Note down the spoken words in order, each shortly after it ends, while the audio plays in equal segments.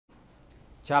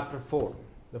Chapter 4: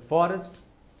 The Forest,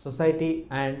 Society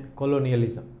and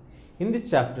Colonialism. In this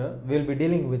chapter, we will be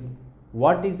dealing with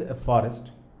what is a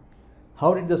forest,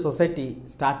 how did the society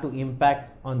start to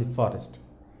impact on the forest,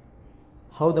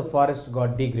 how the forest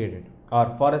got degraded or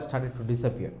forest started to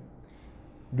disappear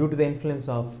due to the influence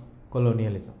of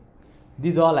colonialism.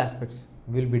 These all aspects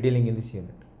we will be dealing in this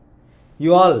unit.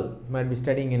 You all might be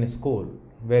studying in a school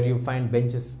where you find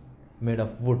benches made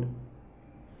of wood,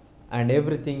 and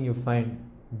everything you find,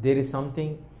 there is something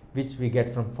which we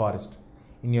get from forest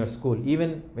in your school.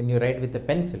 Even when you write with a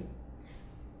pencil,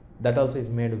 that also is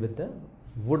made with the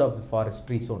wood of the forest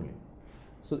trees only.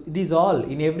 So these all,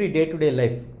 in every day-to-day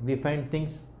life, we find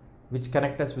things which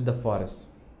connect us with the forest.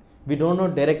 We don't know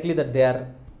directly that they are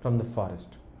from the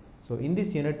forest. So in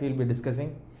this unit we will be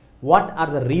discussing what are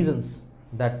the reasons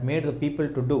that made the people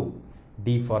to do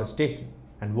deforestation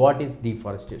and what is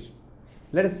deforestation.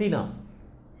 Let us see now.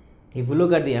 If you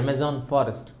look at the Amazon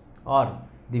forest or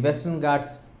the Western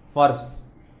Ghats forests,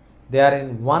 they are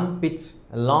in one pitch,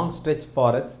 a long stretch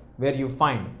forest where you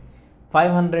find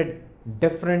 500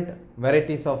 different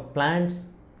varieties of plants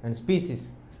and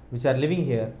species which are living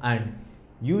here, and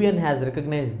UN has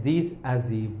recognized these as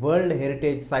the World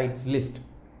Heritage Sites list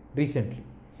recently.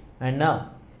 And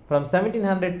now from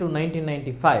 1700 to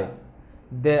 1995,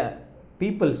 the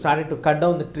people started to cut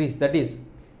down the trees. That is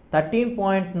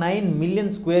 13.9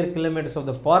 million square kilometers of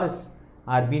the forests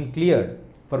are being cleared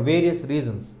for various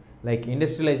reasons like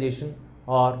industrialization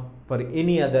or for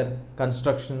any other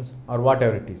constructions or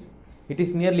whatever it is. It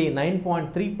is nearly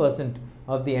 9.3%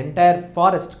 of the entire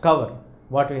forest cover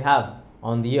what we have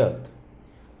on the earth.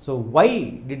 So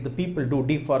why did the people do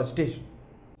deforestation?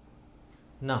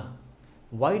 Now,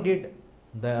 why did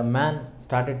the man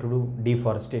started to do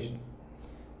deforestation?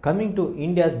 Coming to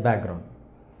India's background,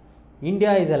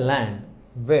 India is a land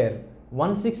where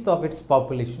 1/6 of its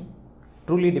population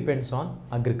truly depends on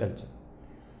agriculture.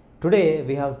 Today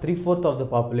we have 3/4 of the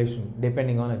population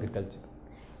depending on agriculture.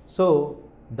 So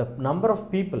the number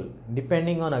of people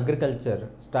depending on agriculture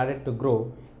started to grow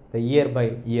the year by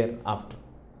year after.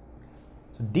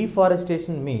 So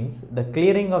deforestation means the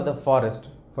clearing of the forest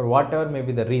for whatever may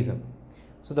be the reason.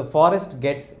 So the forest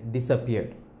gets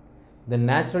disappeared. The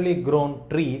naturally grown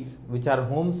trees which are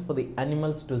homes for the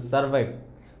animals to survive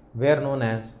were known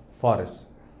as forests.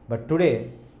 But today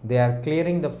they are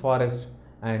clearing the forest,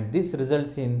 and this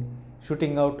results in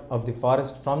shooting out of the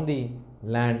forest from the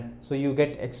land, so you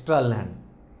get extra land.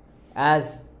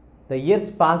 As the years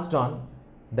passed on,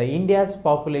 the India's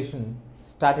population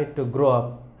started to grow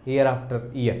up year after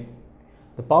year.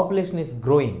 The population is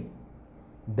growing.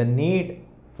 The need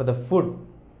for the food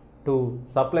to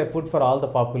supply food for all the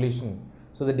population,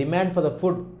 so the demand for the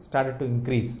food started to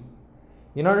increase.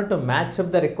 In order to match up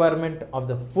the requirement of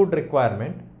the food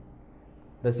requirement,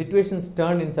 the situations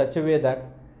turned in such a way that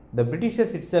the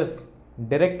Britishers itself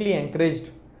directly encouraged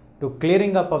to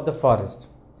clearing up of the forest.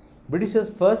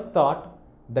 Britishers first thought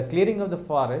the clearing of the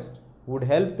forest would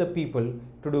help the people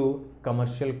to do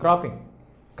commercial cropping.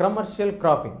 Commercial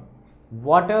cropping,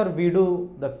 whatever we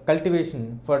do the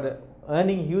cultivation for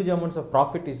earning huge amounts of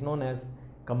profit, is known as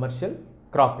commercial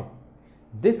cropping.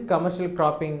 This commercial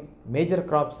cropping major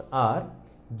crops are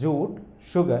jute,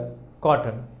 sugar,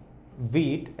 cotton,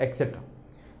 wheat, etc.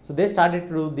 So they started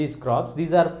to do these crops.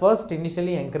 These are first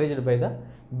initially encouraged by the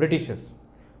Britishers.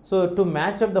 So to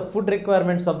match up the food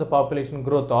requirements of the population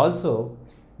growth also,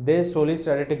 they slowly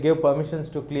started to give permissions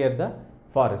to clear the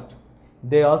forest.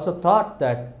 They also thought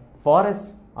that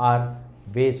forests are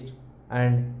waste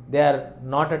and they are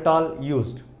not at all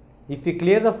used. If we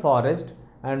clear the forest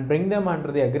and bring them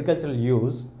under the agricultural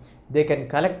use, they can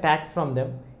collect tax from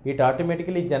them. It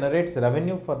automatically generates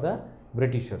revenue for the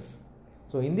Britishers.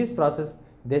 So in this process,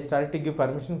 they started to give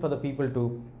permission for the people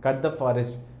to cut the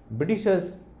forest.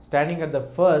 Britishers, standing at the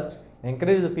first,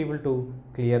 encourage the people to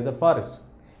clear the forest.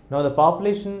 Now the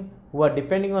population who are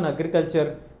depending on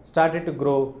agriculture started to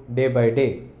grow day by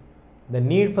day. The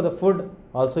need for the food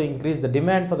also increased, the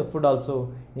demand for the food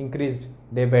also increased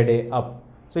day by day up.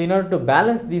 So in order to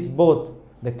balance these both,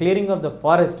 the clearing of the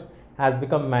forest has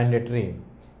become mandatory.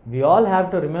 We all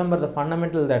have to remember the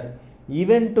fundamental that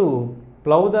even to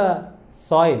plow the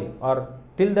soil or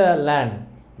till the land,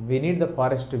 we need the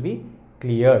forest to be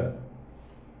cleared.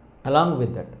 Along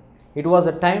with that, it was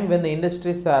a time when the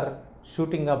industries are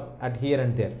shooting up at here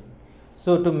and there.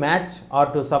 So to match or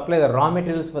to supply the raw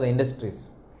materials for the industries,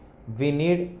 we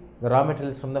need the raw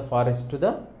materials from the forest to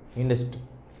the industry.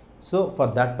 So for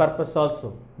that purpose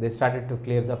also, they started to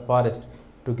clear the forest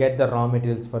to get the raw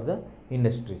materials for the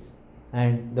industries.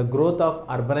 And the growth of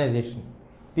urbanization,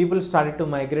 people started to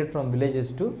migrate from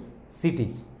villages to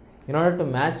cities. In order to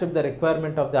match up the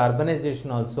requirement of the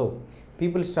urbanization also,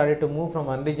 people started to move from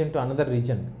one region to another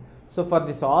region. So for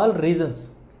this all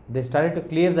reasons, they started to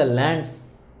clear the lands,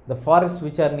 the forests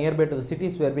which are nearby to the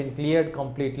cities were being cleared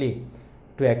completely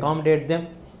to accommodate them,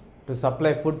 to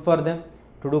supply food for them,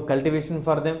 to do cultivation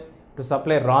for them, to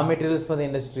supply raw materials for the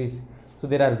industries. So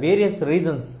there are various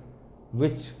reasons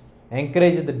which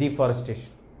encourage the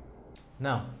deforestation.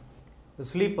 Now, the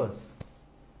sleepers.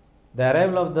 The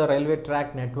arrival of the railway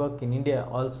track network in India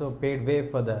also paved way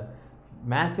for the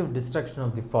massive destruction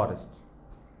of the forests.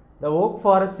 The oak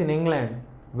forests in England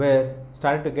were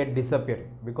started to get disappearing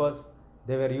because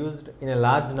they were used in a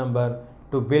large number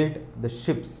to build the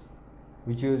ships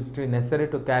which used to be necessary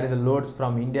to carry the loads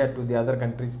from India to the other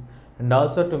countries and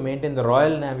also to maintain the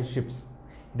Royal Navy ships.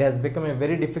 It has become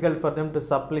very difficult for them to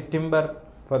supply timber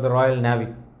for the Royal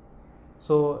Navy.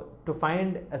 So to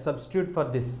find a substitute for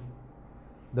this,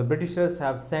 the Britishers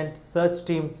have sent search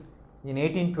teams in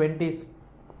 1820s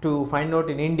to find out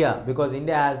in India, because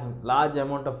India has large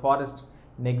amount of forest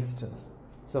in existence.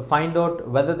 So find out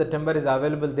whether the timber is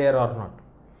available there or not.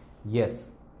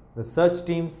 Yes, the search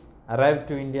teams arrived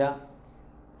to India,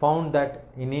 found that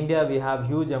in India we have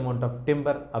huge amount of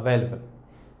timber available.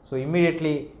 So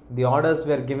immediately the orders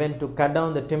were given to cut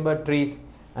down the timber trees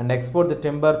and export the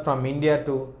timber from India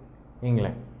to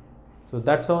England. So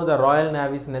that's how the Royal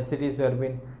Navy's necessities were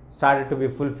being started to be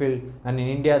fulfilled, and in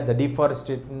India the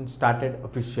deforestation started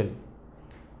officially.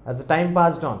 As the time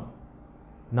passed on,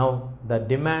 now the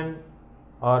demand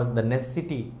or the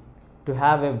necessity to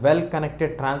have a well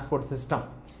connected transport system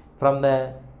from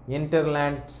the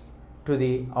hinterlands to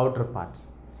the outer parts.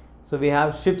 So we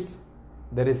have ships,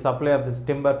 there is supply of this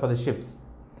timber for the ships.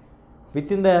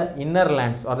 Within the inner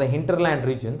lands or the hinterland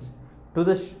regions to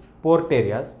the port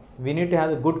areas, we need to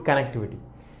have a good connectivity.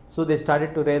 So they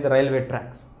started to lay the railway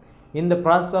tracks. In the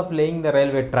process of laying the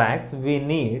railway tracks, we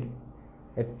need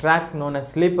a track known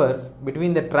as sleepers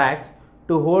between the tracks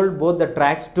to hold both the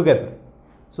tracks together.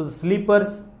 So the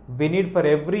sleepers we need for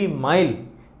every mile,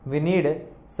 we need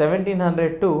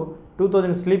 1700 to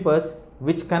 2000 sleepers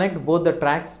which connect both the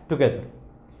tracks together.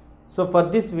 So for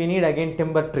this we need again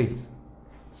timber trees.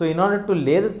 So in order to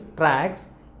lay the tracks,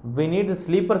 we need the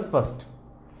sleepers first.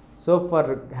 So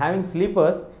for having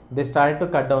sleepers, they started to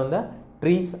cut down the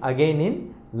trees again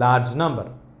in large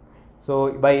number.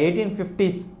 So by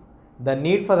 1850s, the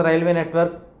need for the railway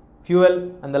network,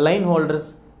 fuel and the line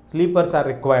holders, sleepers are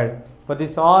required. For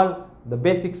this all, the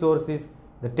basic source is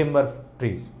the timber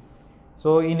trees.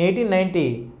 So in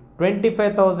 1890,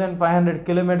 25,500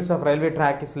 kilometers of railway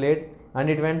track is laid, and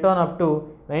it went on up to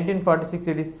 1946.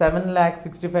 It is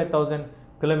 7,65,000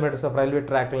 kilometers of railway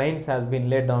track lines has been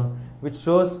laid down, which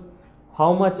shows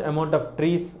how much amount of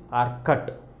trees are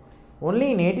cut.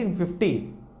 Only in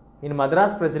 1850, in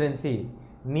Madras Presidency,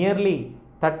 nearly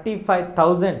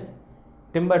 35,000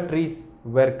 timber trees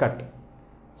were cut.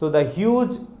 So the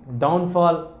huge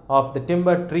downfall of the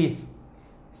timber trees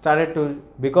started to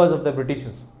because of the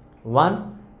Britishers.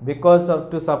 One, because of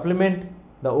to supplement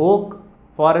the oak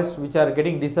forests which are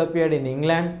getting disappeared in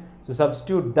England. To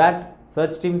substitute that,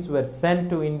 search teams were sent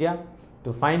to India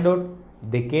to find out.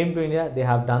 They came to India, they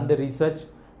have done the research,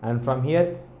 and from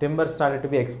here timber started to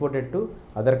be exported to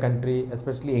other country,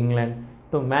 especially England,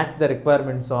 to match the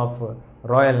requirements of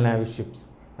Royal Navy ships.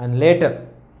 And later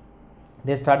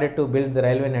they started to build the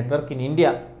railway network in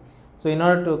India. So in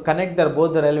order to connect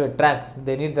both the railway tracks,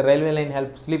 they need the railway line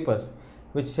help sleepers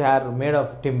which are made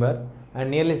of timber,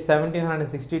 and nearly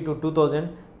 1760 to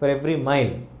 2000 for every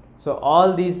mile. So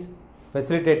all these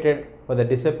facilitated for the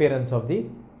disappearance of the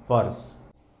forests.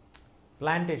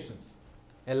 Plantations.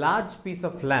 A large piece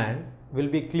of land will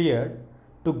be cleared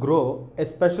to grow a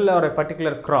special or a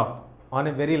particular crop on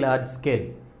a very large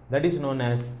scale. That is known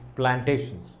as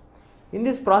plantations. In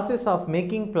this process of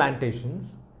making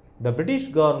plantations, the British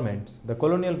government, the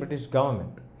colonial British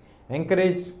government,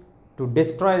 encouraged to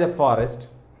destroy the forest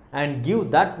and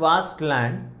give that vast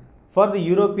land for the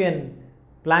European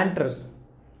planters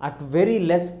at very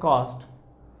less cost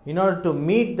in order to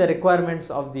meet the requirements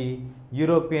of the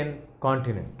European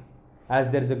continent.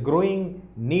 As there is a growing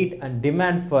need and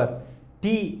demand for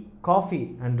tea,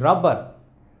 coffee and rubber,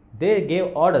 they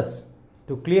gave orders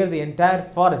to clear the entire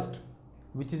forest,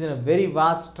 which is in a very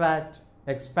vast stretch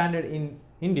expanded in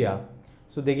India.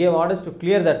 So they gave orders to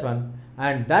clear that one,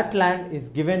 and that land is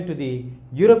given to the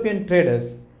European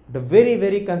traders at a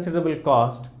very considerable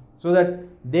cost, so that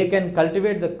they can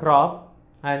cultivate the crop,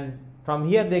 and from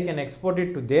here they can export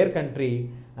it to their country,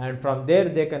 and from there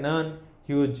they can earn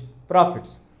huge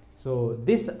profits. So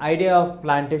this idea of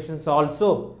plantations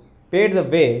also paved the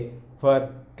way for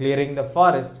clearing the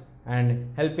forest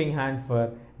and helping hand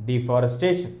for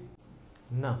deforestation.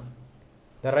 Now,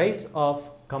 the rise of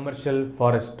commercial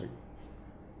forestry.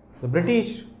 The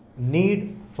British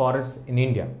need forests in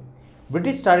India.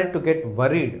 British started to get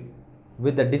worried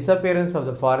with the disappearance of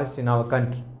the forest in our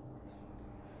country.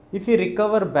 If you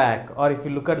recover back, or if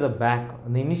you look at the back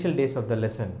on the initial days of the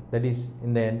lesson, that is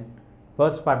in the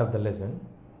first part of the lesson,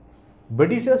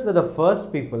 Britishers were the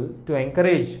first people to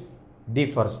encourage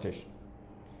deforestation.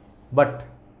 But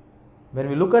when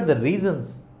we look at the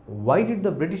reasons, why did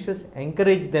the Britishers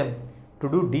encourage them to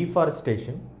do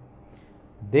deforestation?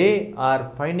 They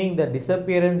are finding the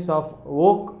disappearance of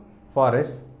oak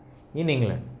forests in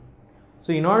England.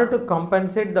 So in order to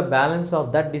compensate the balance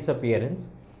of that disappearance,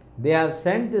 they have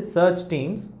sent the search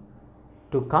teams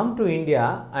to come to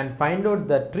India and find out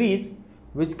the trees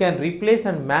which can replace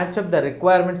and match up the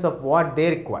requirements of what they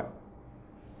require.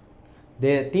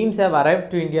 The teams have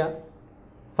arrived to India,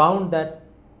 found that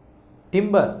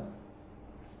timber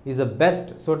is the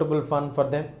best suitable fund for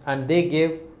them, and they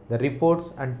gave the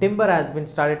reports, and timber has been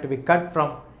started to be cut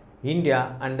from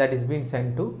India, and that is being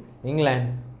sent to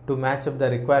England to match up the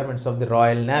requirements of the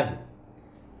Royal Navy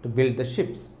to build the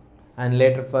ships and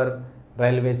later for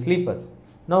railway sleepers.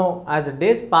 Now, as the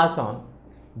days pass on,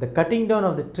 the cutting down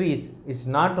of the trees is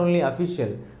not only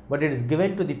official, but it is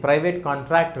given to the private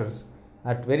contractors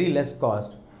at very less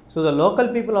cost. So the local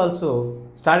people also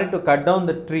started to cut down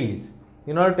the trees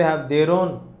in order to have their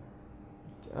own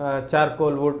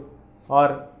charcoal wood,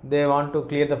 or they want to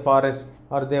clear the forest,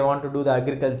 or they want to do the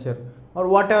agriculture, or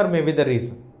whatever may be the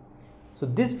reason. So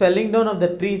this felling down of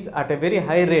the trees at a very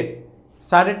high rate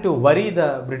started to worry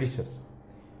the Britishers.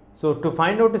 So to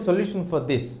find out a solution for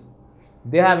this,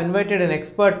 they have invited an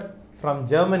expert from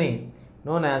Germany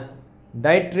known as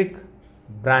Dietrich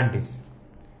Brandis.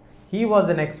 He was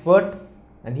an expert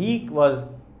and he was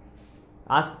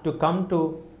asked to come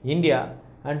to India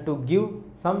and to give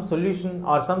some solution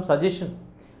or some suggestion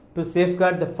to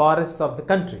safeguard the forests of the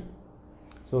country.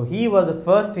 So he was the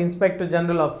first Inspector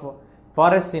General of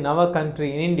Forests in our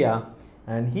country, in India,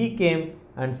 and he came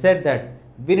and said that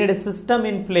we need a system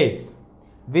in place.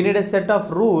 We need a set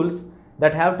of rules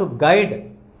that have to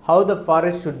guide how the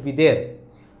forest should be there,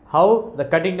 how the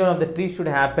cutting down of the trees should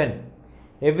happen.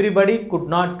 Everybody could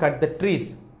not cut the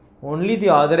trees. Only the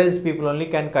authorized people only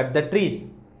can cut the trees.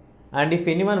 And if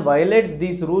anyone violates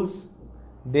these rules,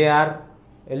 they are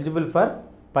eligible for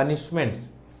punishments.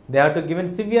 They have to given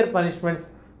severe punishments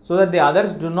so that the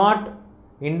others do not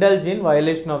indulge in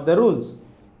violation of the rules.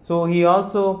 So he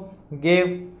also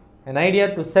gave an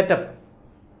idea to set up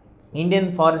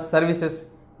Indian Forest Services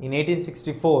in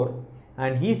 1864,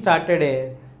 and he started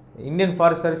a Indian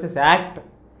Forest Services Act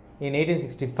in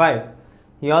 1865.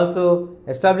 He also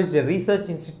established a research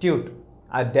institute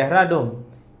at Dehradun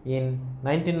in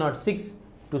 1906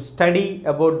 to study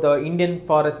about the Indian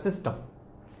forest system.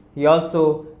 He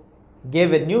also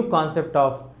gave a new concept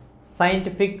of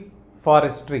scientific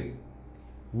forestry.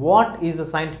 What is a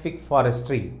scientific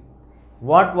forestry?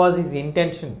 What was his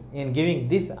intention in giving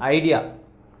this idea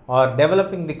or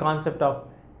developing the concept of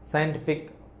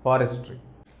scientific forestry?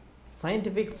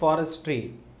 Scientific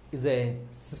forestry is a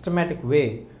systematic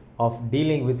way of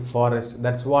dealing with forest.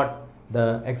 That's what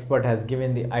the expert has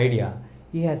given the idea.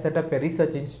 He has set up a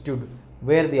research institute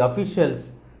where the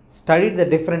officials studied the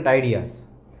different ideas.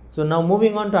 So now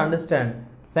moving on to understand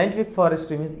scientific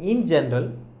forestry means, in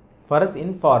general, for us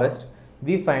in forest,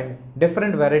 we find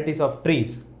different varieties of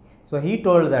trees. So he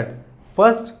told that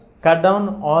first cut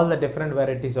down all the different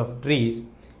varieties of trees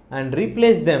and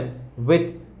replace them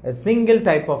with a single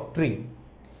type of tree.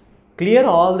 Clear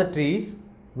all the trees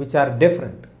which are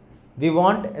different. We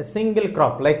want a single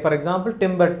crop, like for example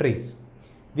timber trees.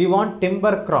 We want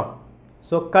timber crop.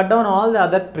 So cut down all the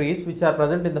other trees which are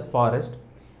present in the forest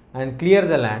and clear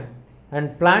the land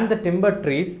and plant the timber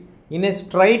trees in a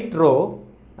straight row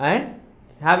and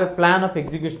have a plan of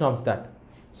execution of that.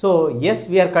 So yes,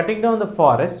 we are cutting down the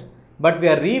forest, but we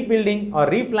are rebuilding or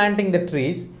replanting the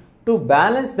trees to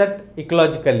balance that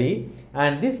ecologically,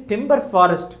 and this timber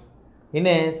forest in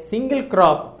a single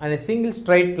crop and a single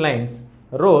straight lines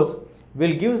rows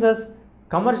will give us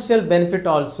commercial benefit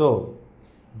also.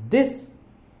 This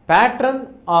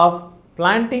pattern of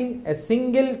planting a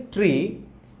single tree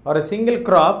or a single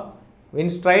crop in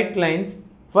straight lines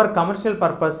for commercial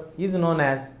purpose is known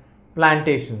as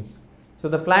plantations. So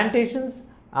the plantations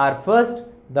are first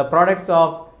the products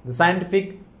of the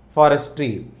scientific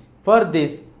forestry. For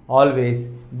this, always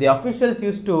the officials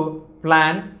used to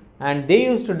plan and they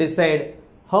used to decide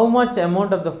how much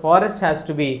amount of the forest has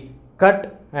to be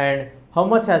cut and how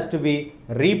much has to be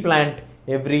replanted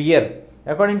every year.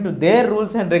 According to their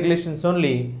rules and regulations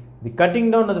only, the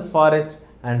cutting down of the forest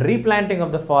and replanting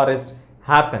of the forest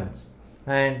happens.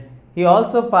 And he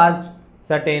also passed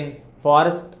certain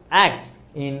forest acts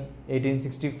in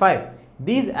 1865.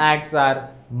 These acts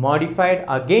are modified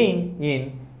again in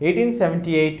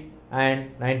 1878 and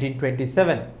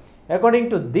 1927. According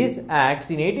to these acts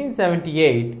in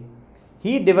 1878,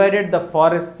 he divided the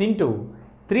forests into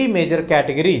three major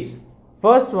categories.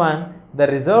 First one, the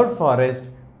reserved forest.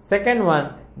 Second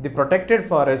one, the protected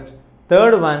forest.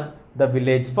 Third one, the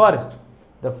village forest.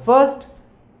 The first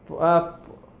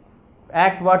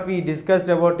act what we discussed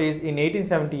about is in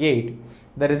 1878.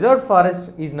 The reserved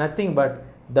forest is nothing but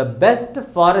the best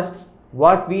forest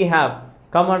what we have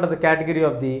come under the category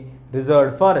of the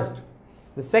reserved forest.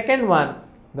 The second one,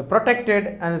 the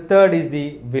protected, and the third is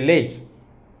the village.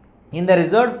 In the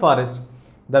reserved forest,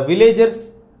 the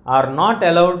villagers are not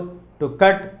allowed to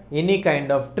cut any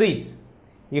kind of trees.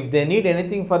 If they need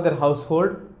anything for their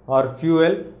household or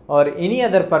fuel or any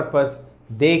other purpose,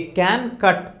 they can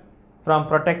cut from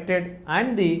protected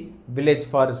and the village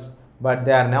forest, but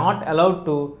they are not allowed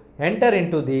to enter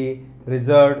into the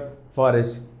reserved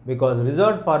forest, because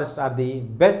reserved forests are the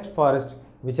best forests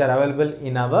which are available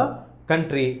in our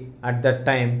country at that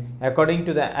time according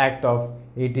to the Act of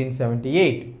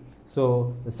 1878.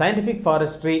 So, the scientific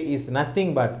forestry is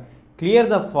nothing but clear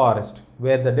the forest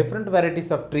where the different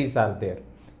varieties of trees are there.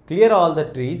 Clear all the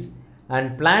trees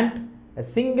and plant a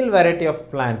single variety of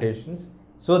plantations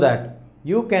so that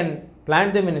you can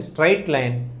plant them in a straight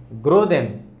line, grow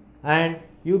them, and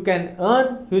you can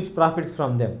earn huge profits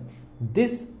from them.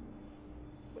 This,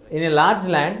 in a large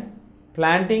land,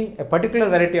 planting a particular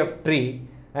variety of tree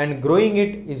and growing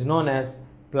it is known as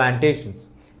plantations.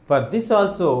 For this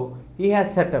also, he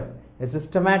has set up a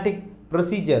systematic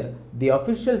procedure. The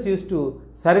officials used to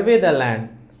survey the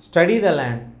land, study the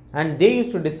land, and they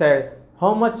used to decide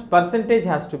how much percentage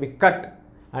has to be cut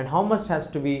and how much has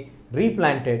to be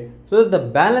replanted, so that the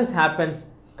balance happens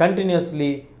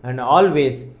continuously and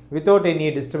always without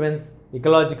any disturbance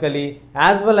ecologically,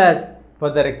 as well as for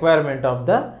the requirement of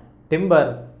the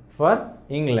timber for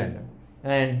England.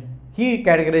 And he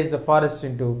categorized the forest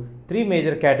into three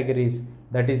major categories,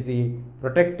 that is the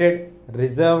protected,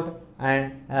 reserved,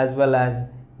 and as well as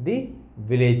the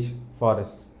village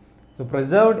forests. So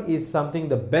preserved is something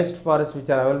the best forests which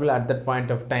are available at that point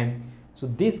of time. So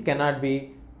these cannot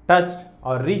be touched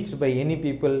or reached by any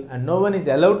people, and no one is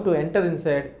allowed to enter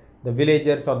inside the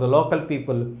villagers or the local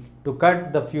people to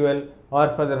cut the fuel or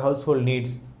for their household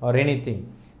needs or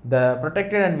anything. The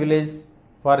protected and village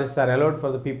forests are allowed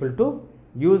for the people to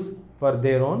use for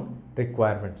their own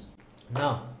requirements.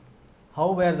 Now,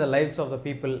 how were the lives of the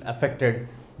people affected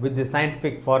with the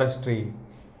scientific forestry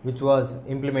which was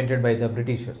implemented by the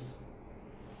Britishers?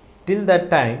 Till that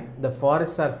time, the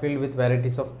forests are filled with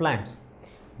varieties of plants.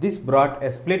 This brought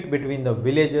a split between the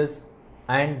villagers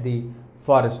and the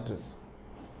foresters.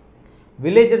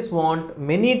 Villagers want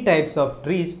many types of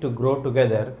trees to grow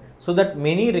together so that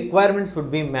many requirements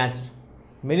would be matched.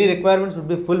 Many requirements would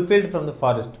be fulfilled from the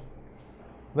forest.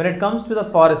 When it comes to the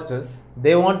foresters,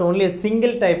 they want only a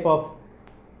single type of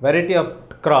variety of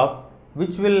crop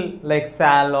which will, like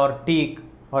sal or teak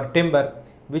or timber,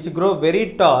 which grow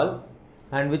very tall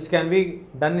and which can be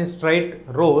done in straight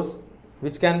rows,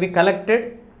 which can be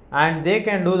collected, and they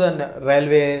can do the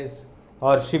railways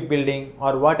or shipbuilding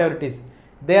or whatever it is.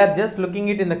 They are just looking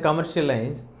it in the commercial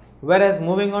lines, whereas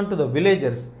moving on to the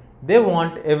villagers, they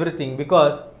want everything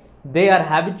because they are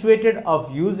habituated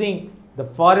of using the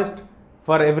forest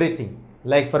for everything.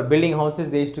 Like for building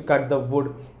houses, they used to cut the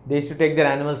wood, they used to take their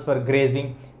animals for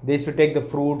grazing, they used to take the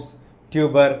fruits,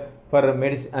 tuber for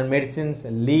medicines,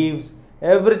 leaves,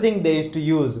 everything they used to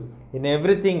use. In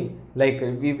everything, like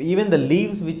even the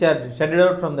leaves which are shedded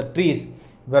out from the trees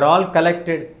were all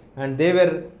collected and they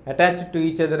were attached to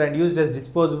each other and used as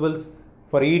disposables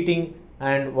for eating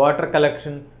and water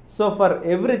collection. So for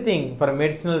everything, for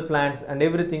medicinal plants and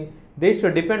everything, they used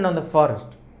to depend on the forest.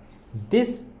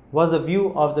 This was a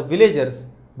view of the villagers,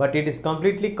 but it is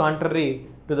completely contrary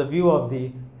to the view of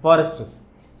the foresters.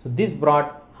 So this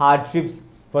brought hardships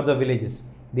for the villages.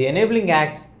 The enabling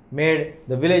acts made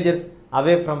the villagers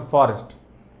away from forest.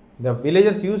 The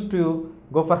villagers used to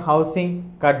go for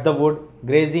housing, cut the wood,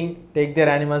 grazing, take their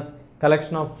animals,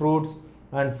 collection of fruits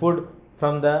and food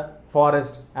from the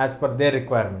forest as per their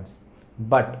requirements.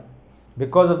 But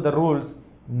because of the rules,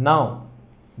 now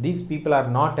these people are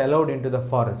not allowed into the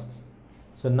forests.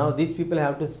 So now these people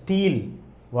have to steal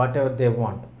whatever they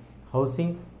want.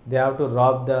 Housing, they have to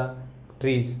rob the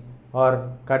trees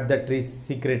or cut the trees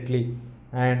secretly,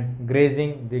 and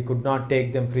grazing, they could not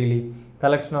take them freely.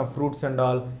 Collection of fruits and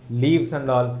all, leaves and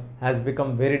all has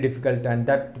become very difficult, and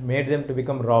that made them to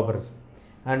become robbers.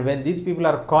 and when these people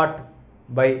are caught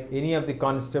by any of the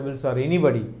constables or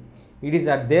anybody, it is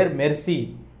at their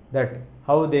mercy that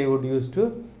how they would used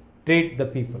to treat the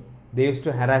people. They used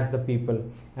to harass the people,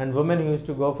 and women who used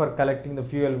to go for collecting the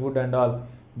fuel, wood and all,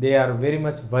 they are very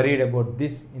much worried about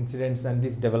these incidents and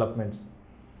these developments.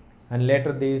 And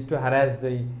later they used to harass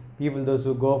the people, those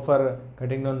who go for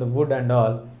cutting down the wood and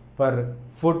all for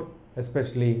food,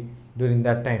 especially during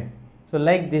that time. So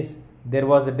like this, there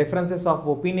was a differences of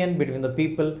opinion between the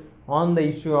people on the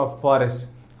issue of forest,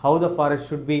 how the forest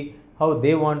should be, how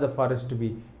they want the forest to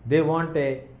be. They want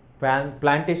a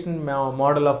plantation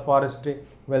model of forestry.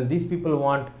 Well, these people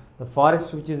want the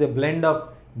forest which is a blend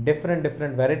of different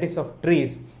varieties of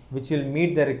trees which will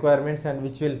meet the requirements and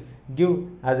which will give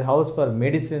as a house for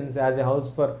medicines, as a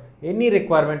house for any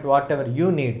requirement, whatever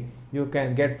you need, you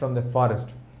can get from the forest.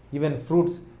 Even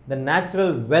fruits, the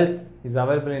natural wealth is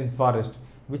available in forest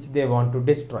which they want to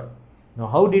destroy. Now,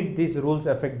 how did these rules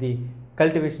affect the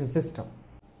cultivation system?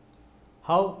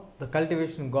 How the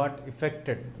cultivation got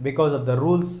affected because of the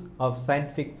rules of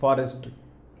scientific forestry.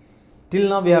 Till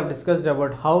now we have discussed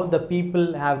about how the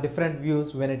people have different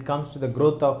views when it comes to the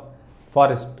growth of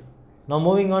forestry. Now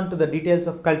moving on to the details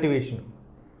of cultivation.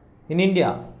 In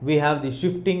India, we have the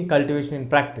shifting cultivation in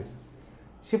practice.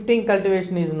 Shifting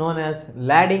cultivation is known as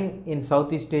lading in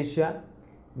Southeast Asia,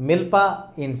 milpa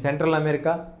in Central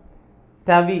America,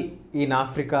 tavi in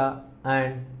Africa,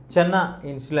 and channa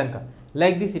in Sri Lanka.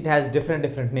 Like this, it has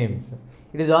different names.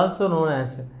 It is also known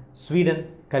as Sweden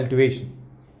cultivation.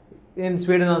 In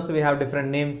Sweden also we have different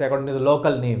names according to the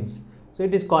local names. So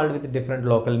it is called with different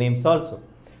local names also.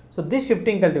 So this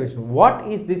shifting cultivation, what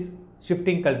is this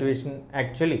shifting cultivation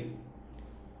actually?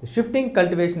 The shifting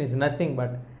cultivation is nothing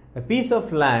but a piece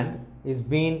of land is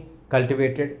being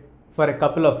cultivated for a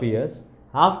couple of years.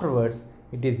 Afterwards,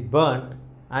 it is burnt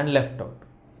and left out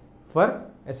for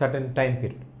a certain time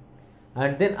period.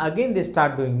 And then again they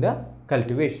start doing the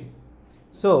cultivation.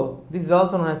 So this is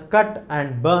also known as cut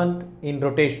and burnt in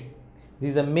rotation. This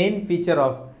is the main feature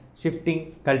of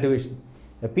shifting cultivation.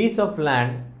 A piece of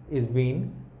land is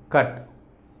being cut.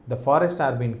 The forests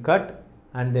are being cut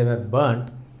and they were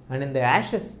burnt, and in the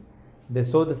ashes they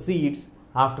sow the seeds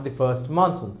after the first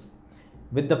monsoons.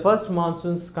 With the first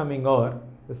monsoons coming over,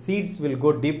 the seeds will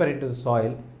go deeper into the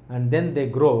soil and then they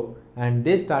grow and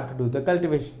they start to do the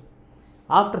cultivation.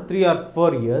 After 3 or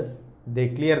 4 years, they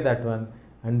clear that one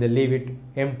and they leave it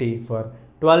empty for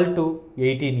 12 to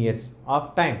 18 years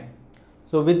of time.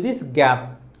 So with this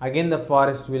gap, again the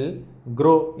forest will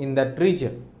grow in that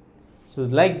region. So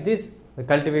like this, the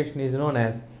cultivation is known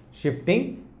as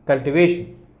shifting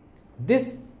cultivation.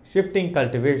 This shifting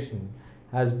cultivation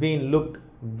has been looked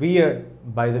weird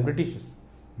by the Britishers.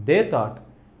 They thought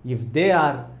if they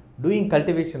are doing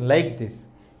cultivation like this,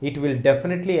 it will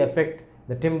definitely affect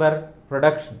the timber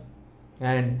production.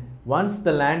 And once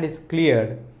the land is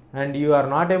cleared and you are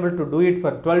not able to do it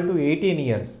for 12 to 18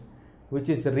 years, which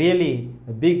is really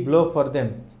a big blow for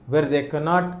them, where they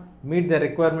cannot meet the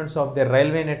requirements of their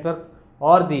railway network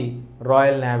or the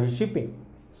Royal Navy shipping.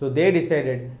 So they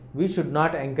decided we should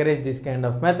not encourage this kind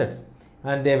of methods.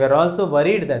 And they were also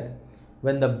worried that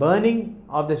when the burning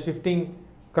of the shifting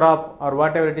crop or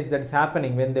whatever it is that is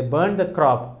happening, when they burn the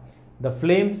crop, the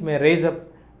flames may raise up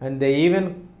and they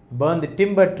even burn the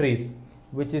timber trees,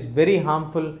 which is very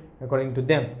harmful according to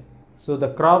them. So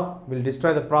the crop will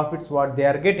destroy the profits what they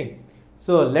are getting.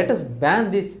 So let us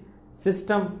ban this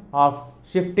system of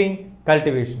shifting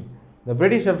cultivation. The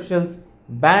British officials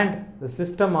banned the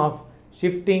system of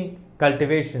shifting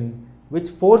cultivation, which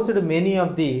forced many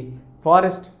of the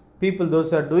forest people,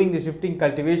 those who are doing the shifting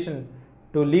cultivation,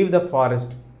 to leave the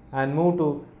forest and move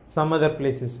to some other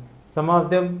places. Some of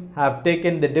them have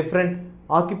taken the different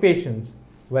occupations,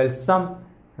 while some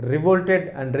revolted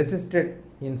and resisted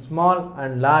in small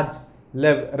and large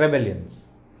rebellions.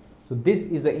 So this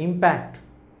is the impact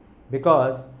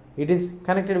because it is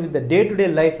connected with the day-to-day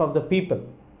life of the people.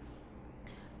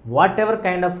 Whatever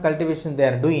kind of cultivation they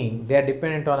are doing, they are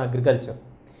dependent on agriculture.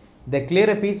 They clear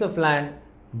a piece of land,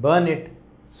 burn it,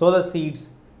 sow the seeds,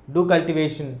 do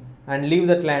cultivation and leave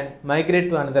that land, migrate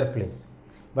to another place.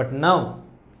 But now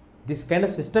this kind of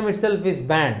system itself is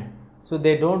banned, so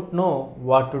they don't know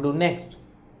what to do next,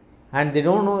 and they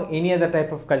don't know any other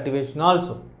type of cultivation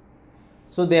also.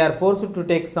 So they are forced to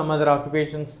take some other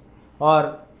occupations,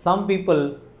 or some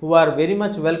people who are very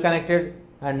much well connected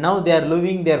and now they are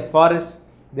leaving their forests,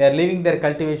 they are leaving their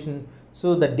cultivation.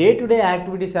 So the day-to-day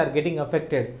activities are getting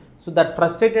affected. So that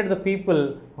frustrated the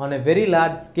people on a very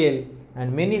large scale,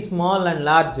 and many small and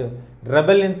large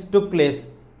rebellions took place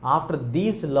after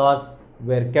these laws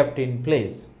were kept in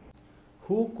place.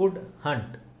 Who could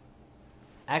hunt?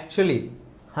 Actually,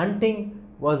 hunting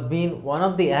was being one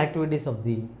of the activities of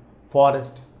the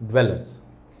forest dwellers.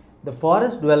 The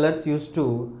forest dwellers used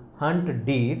to hunt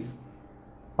deers,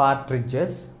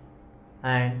 partridges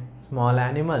and small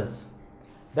animals.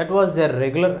 That was their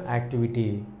regular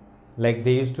activity. Like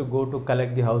they used to go to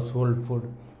collect the household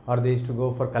food, or they used to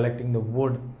go for collecting the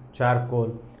wood,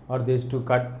 charcoal, or they used to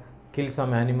kill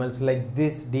some animals like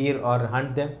this deer or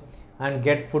hunt them and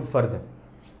get food for them.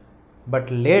 But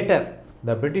later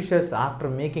the Britishers, after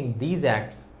making these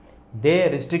acts, they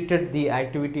restricted the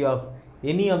activity of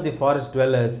any of the forest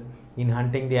dwellers in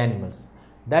hunting the animals.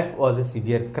 That was a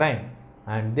severe crime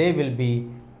and they will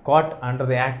be caught under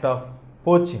the act of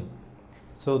poaching.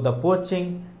 So the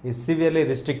poaching is severely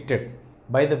restricted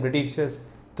by the Britishers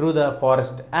through the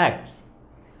Forest Acts.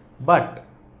 But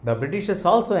the Britishers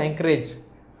also encouraged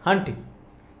hunting.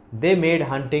 They made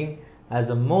hunting as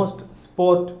a most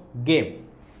sport game.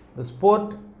 The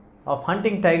sport of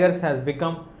hunting tigers has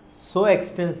become so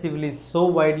extensively, so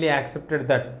widely accepted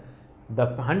that the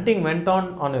hunting went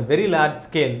on a very large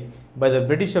scale by the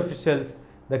British officials,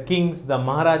 the kings, the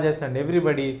Maharajas and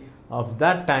everybody of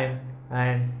that time,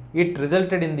 and it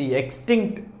resulted in the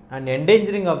extinct and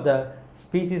endangering of the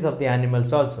species of the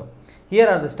animals also. Here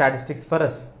are the statistics for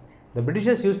us. The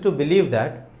Britishers used to believe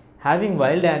that having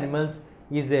wild animals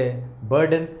is a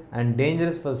burden and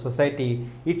dangerous for society.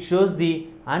 It shows the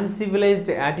uncivilized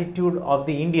attitude of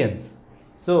the Indians.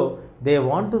 So they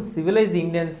want to civilize the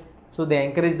Indians, so they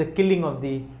encourage the killing of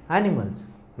the animals.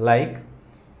 Like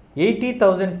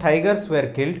 80,000 tigers were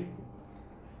killed,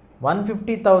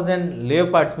 150,000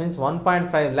 leopards, means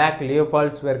 1.5 lakh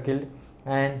leopards were killed,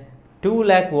 and 2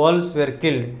 lakh wolves were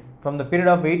killed from the period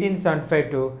of 1875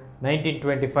 to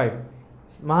 1925.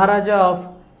 Maharaja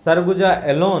of Sarguja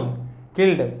alone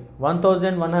killed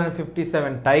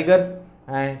 1157 tigers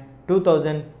and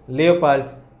 2000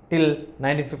 leopards till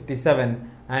 1957,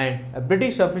 and a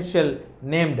British official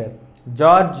named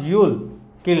George Yule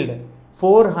killed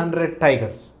 400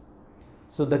 tigers.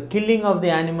 So the killing of the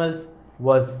animals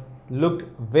was looked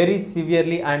very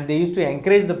severely, and they used to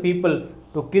encourage the people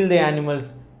to kill the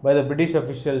animals by the British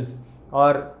officials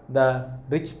or the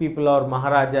rich people or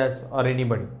Maharajas or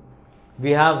anybody.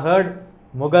 We have heard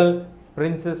Mughal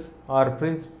princes or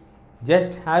prince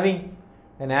just having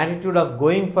an attitude of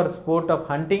going for sport of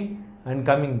hunting and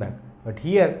coming back. But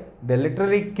here they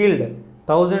literally killed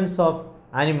thousands of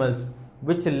animals,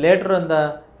 which later on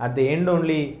at the end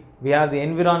only we have the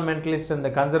environmentalists and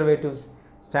the conservatives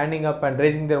standing up and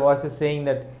raising their voices saying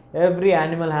that every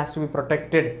animal has to be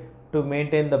protected to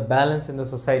maintain the balance in the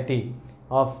society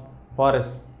of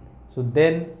forests. So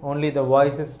then only the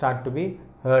voices start to be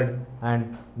heard,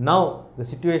 and now the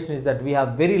situation is that we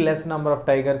have very less number of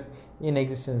tigers in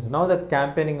existence. Now the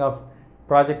campaigning of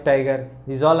Project Tiger,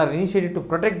 these all are initiated to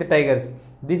protect the tigers.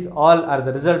 These all are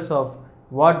the results of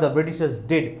what the Britishers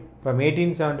did from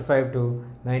 1875 to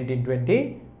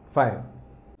 1925.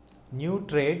 New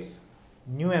trades,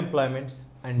 new employments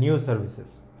and new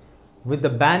services. With the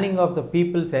banning of the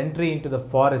people's entry into the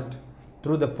forest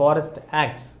through the Forest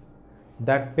Acts,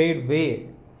 that paved way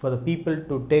for the people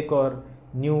to take over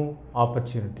new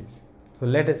opportunities. So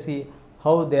let us see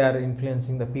how they are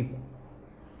influencing the people.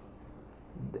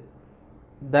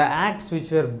 The acts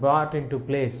which were brought into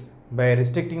place by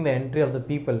restricting the entry of the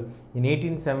people in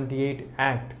 1878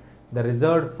 Act, the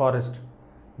reserved forest,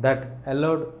 that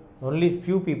allowed only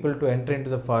few people to enter into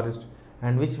the forest,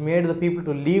 and which made the people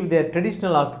to leave their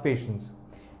traditional occupations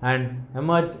and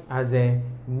emerge as a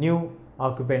new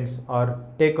occupants or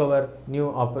take over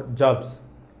new jobs.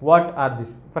 What are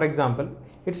these? For example,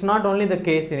 it's not only the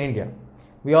case in India.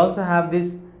 We also have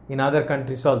this in other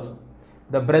countries also.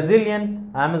 The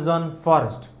Brazilian Amazon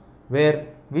forest, where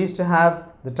we used to have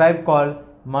the tribe called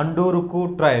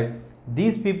Manduruku tribe.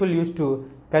 These people used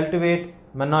to cultivate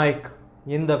manioc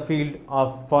in the field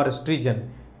of forest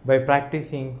region by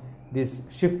practicing this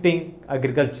shifting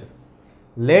agriculture.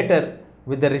 Later,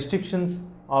 with the restrictions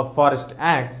of Forest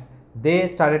Acts, they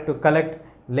started to collect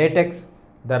latex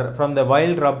from the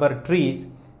wild rubber trees,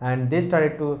 and they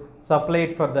started to supply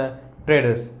it for the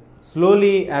traders.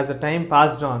 Slowly, as the time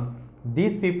passed on,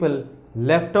 these people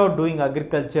left out doing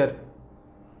agriculture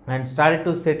and started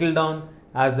to settle down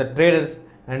as the traders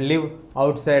and live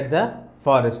outside the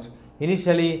forest.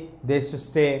 Initially, they used to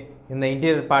stay in the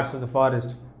interior parts of the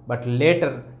forest, but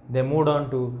later they moved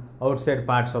on to outside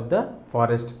parts of the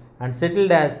forest and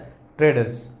settled as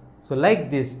traders. So like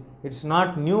this, it's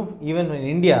not new even in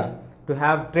India to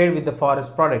have trade with the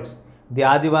forest products. The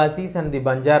Adivasis and the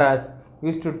Banjaras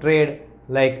used to trade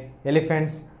like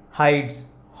elephants, hides,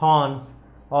 horns,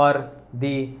 or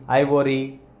the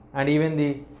ivory, and even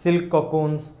the silk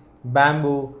cocoons,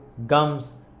 bamboo,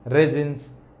 gums,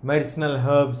 resins, medicinal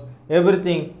herbs,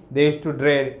 everything they used to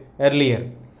trade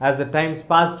earlier. As the times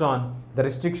passed on, the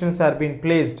restrictions are being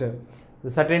placed. The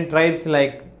certain tribes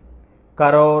like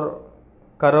Karorva,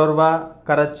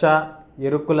 Karacha,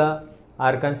 Yerukula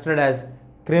are considered as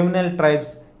criminal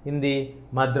tribes in the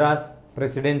Madras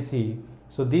presidency.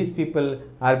 So these people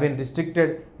are being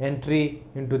restricted entry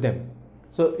into them.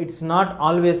 So it's not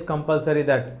always compulsory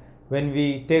that when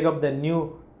we take up the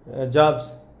new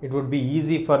jobs, it would be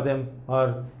easy for them,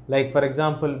 or like for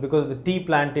example because of the tea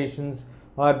plantations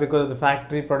or because of the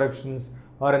factory productions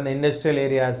or in the industrial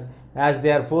areas, as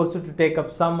they are forced to take up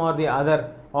some or the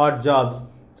other odd jobs.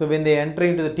 So when they enter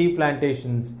into the tea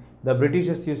plantations, the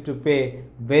Britishers used to pay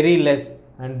very less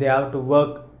and they have to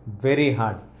work very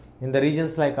hard. In the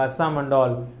regions like Assam and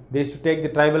all, they used to take the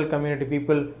tribal community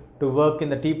people to work in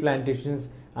the tea plantations,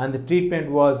 and the treatment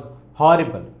was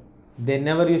horrible. They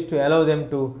never used to allow them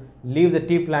to leave the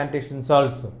tea plantations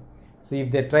also. So if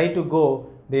they try to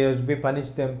go, they used to be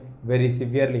punished them very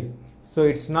severely. So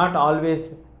it's not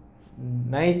always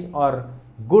nice or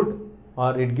good,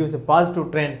 or it gives a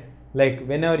positive trend. Like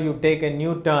whenever you take a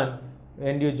new turn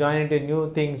and you join into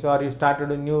new things, or you started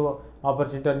a new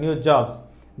opportunity or new jobs,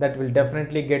 that will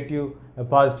definitely get you a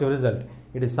positive result.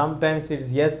 It is sometimes, it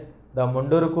is yes, the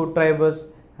Munduruku tribes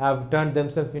have turned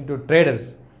themselves into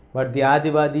traders, but the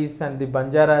Adivadis and the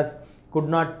Banjaras could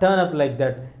not turn up like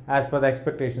that as per the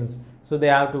expectations. So they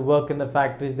have to work in the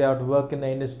factories, they have to work in the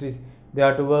industries, they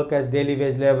have to work as daily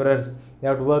wage laborers, they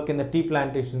have to work in the tea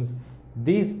plantations.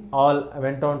 These all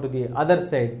went on to the other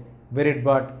side, where it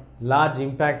brought large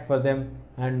impact for them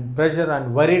and pressure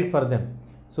and worried for them.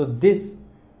 So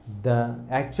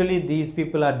actually these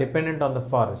people are dependent on the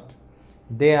forest.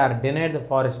 They are denied the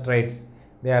forest rights.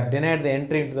 They are denied the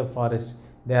entry into the forest.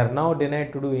 They are now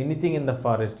denied to do anything in the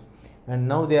forest, and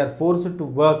now they are forced to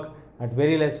work at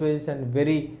very less wages and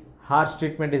very harsh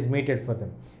treatment is meted for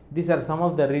them. These are some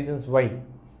of the reasons why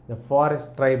the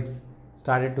forest tribes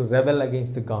started to rebel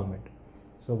against the government.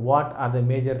 So what are the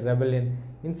major rebellion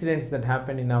incidents that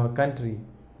happened in our country?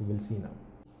 We will see now.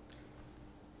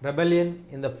 Rebellion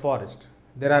in the forest.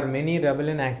 There are many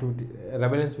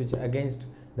rebellions which against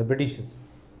the Britishers.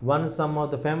 Some of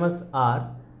the famous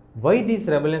are why these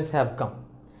rebellions have come.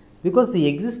 Because the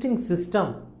existing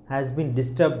system has been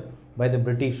disturbed by the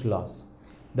British laws.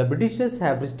 The Britishers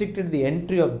have restricted the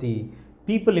entry of the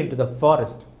people into the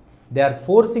forest. They are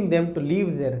forcing them to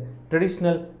leave their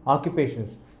traditional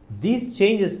occupations. These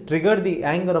changes triggered the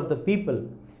anger of the people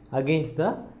against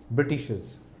the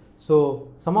Britishers. So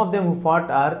some of them who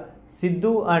fought are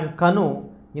Sidhu and Kanu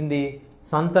in the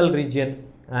Santal region,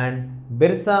 and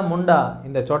Birsa Munda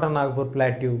in the Chota Nagpur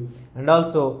plateau, and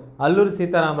also Alluri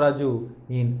Sitaram Raju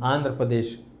in Andhra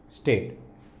Pradesh state.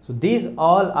 So these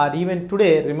all are even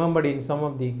today remembered in some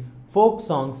of the folk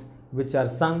songs which are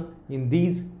sung in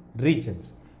these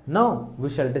regions. Now we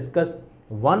shall discuss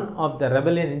one of the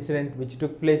rebellion incident which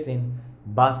took place in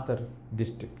Bastar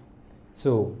district.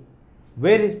 So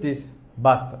where is this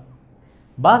Bastar?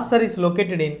 Bastar is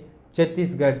located in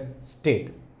Chhattisgarh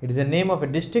state. It is a name of a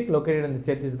district located in the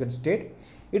Chhattisgarh state.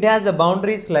 It has the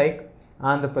boundaries like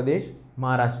Andhra Pradesh,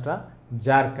 Maharashtra,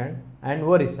 Jharkhand and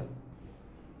Orissa.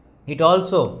 It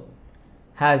also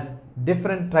has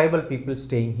different tribal people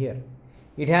staying here.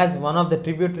 It has one of the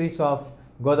tributaries of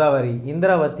Godavari,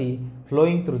 Indravati,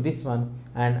 flowing through this one,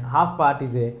 and half part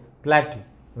is a plateau.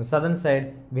 On the southern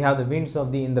side, we have the winds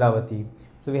of the Indravati.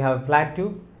 So we have a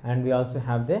plateau and we also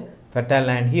have the fertile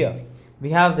land here. We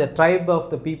have the tribe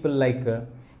of the people like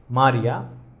Maria,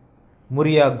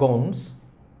 Muria Gons,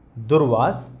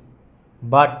 Durvas,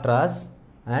 Batras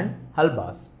and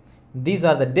Halbas. These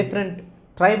are the different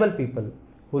tribal people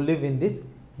who live in this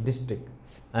district,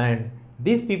 and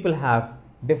these people have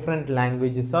different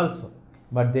languages also,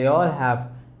 but they all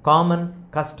have common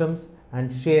customs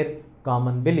and share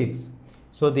common beliefs.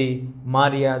 So the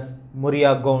Marias,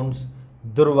 Muria Gons,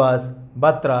 Durvas,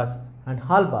 Batras and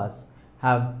Halbas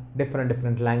have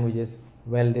different languages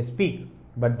while they speak,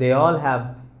 but they all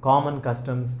have common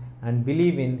customs and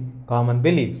believe in common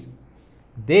beliefs.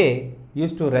 They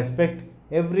used to respect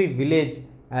every village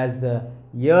as the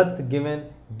earth given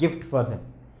gift for them.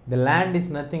 The land is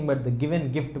nothing but the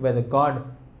given gift by the God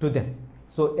to them.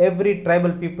 So every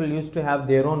tribal people used to have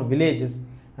their own villages,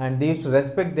 and they used to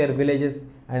respect their villages,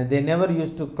 and they never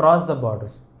used to cross the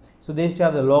borders. So they used to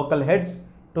have the local heads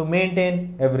to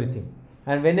maintain everything,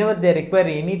 and whenever they require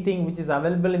anything which is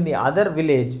available in the other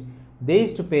village, they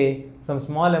used to pay some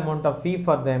small amount of fee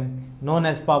for them, known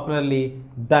as popularly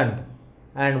dand.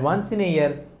 And once in a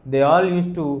year they all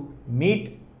used to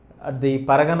meet at the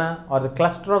paragana or the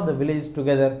cluster of the villages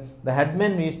together. The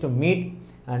headmen used to meet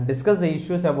and discuss the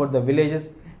issues about the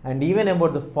villages and even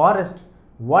about the forest,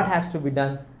 what has to be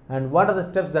done and what are the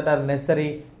steps that are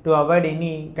necessary to avoid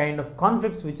any kind of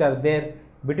conflicts which are there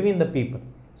between the people.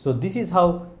 So this is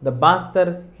how the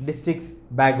Bastar district's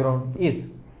background is.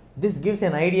 This gives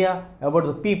an idea about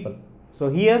the people. So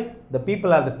here the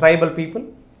people are the tribal people.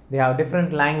 They have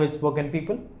different language spoken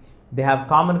people. They have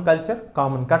common culture,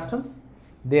 common customs.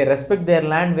 They respect their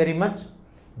land very much.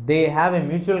 They have a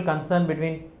mutual concern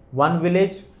between one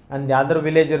village and the other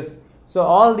villagers. So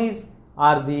all these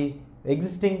are the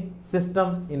existing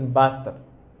system in Bastar.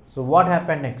 So what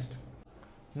happened next?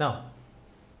 Now,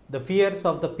 the fears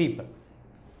of the people.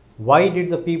 Why did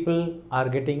the people are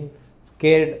getting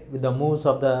scared with the moves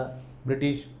of the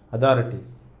British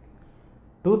authorities?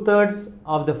 2/3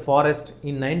 of the forest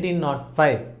in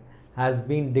 1905 has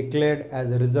been declared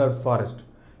as a reserved forest.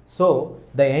 So,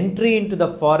 the entry into the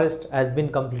forest has been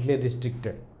completely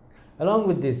restricted. Along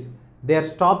with this, they are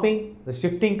stopping the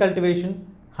shifting cultivation,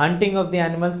 hunting of the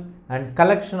animals and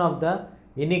collection of the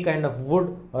any kind of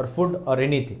wood or food or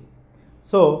anything.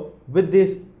 So, with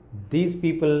this, these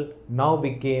people now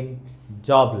became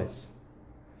jobless.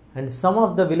 And some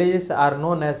of the villages are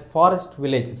known as forest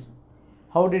villages.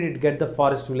 How did it get the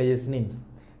forest villages names?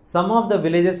 Some of the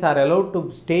villagers are allowed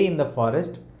to stay in the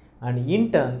forest, and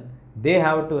in turn they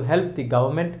have to help the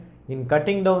government in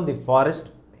cutting down the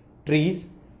forest, trees,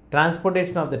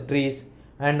 transportation of the trees,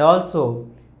 and also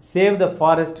save the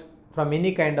forest from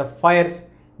any kind of fires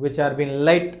which are being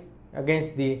light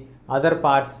against the other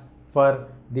parts for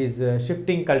this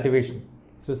shifting cultivation.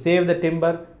 So save the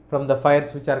timber from the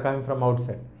fires which are coming from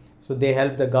outside. So they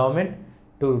help the government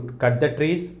to cut the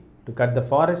trees, to cut the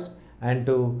forest and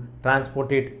to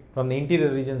transport it from the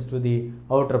interior regions to the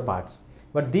outer parts.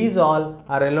 But these all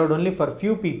are allowed only for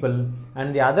few people,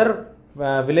 and the other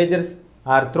villagers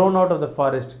are thrown out of the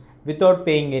forest without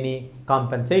paying any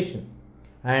compensation.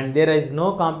 And there is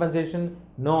no compensation,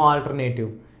 no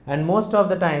alternative, and most of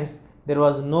the times there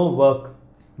was no work.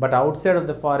 But outside of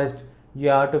the forest you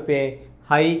have to pay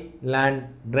high land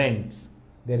rents.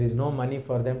 There is no money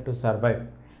for them to survive,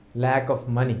 lack of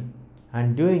money.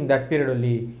 And during that period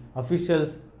only,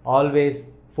 officials always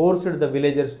forced the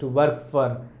villagers to work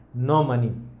for no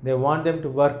money. They want them to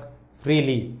work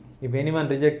freely. If anyone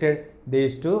rejected, they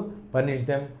used to punish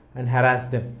them and harass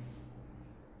them.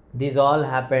 These all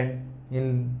happened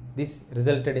this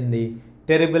resulted in the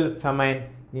terrible famine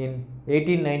in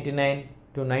 1899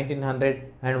 to 1900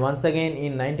 and once again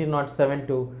in 1907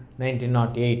 to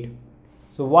 1908.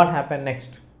 So what happened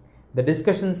next? The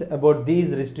discussions about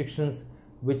these restrictions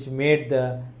which made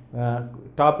the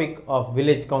topic of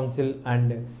village council,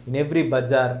 and in every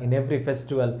bazaar, in every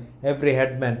festival, every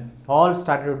headman all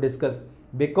started to discuss,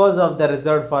 because of the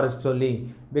reserved forest only,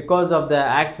 because of the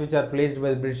acts which are placed by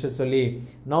the Britishers only,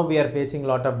 now we are facing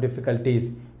lot of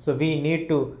difficulties. So we need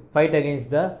to fight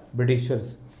against the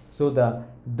Britishers. So the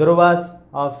Durvas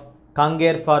of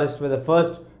Kanger forest were the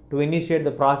first to initiate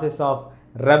the process of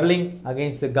rebelling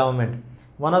against the government.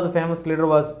 One of the famous leader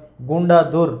was Gunda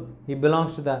Dur. He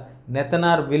belongs to the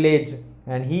Netanar village,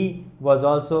 and he was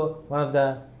also one of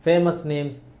the famous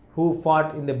names who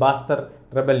fought in the Bastar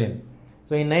rebellion.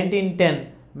 So in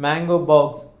 1910, mango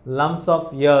bogs, lumps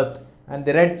of earth and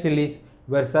the red chilies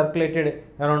were circulated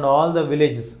around all the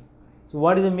villages. So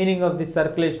what is the meaning of this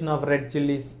circulation of red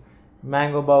chilies,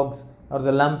 mango bogs or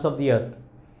the lumps of the earth?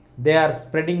 They are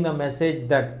spreading the message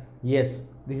that yes,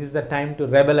 this is the time to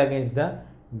rebel against the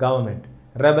government,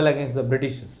 rebel against the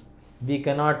Britishers. We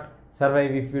cannot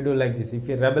survive if we do like this. If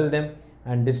we rebel them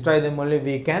and destroy them only,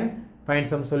 we can find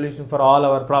some solution for all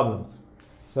our problems.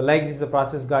 So like this the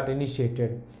process got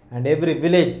initiated, and every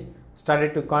village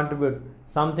started to contribute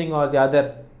something or the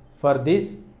other for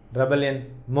this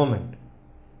rebellion movement.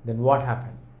 Then what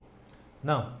happened?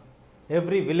 Now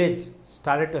every village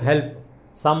started to help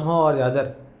somehow or the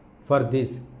other for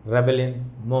this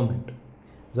rebellion movement.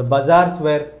 The bazaars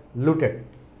were looted.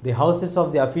 The houses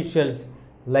of the officials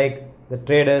like the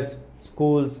traders,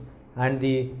 schools and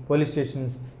the police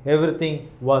stations, everything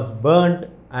was burnt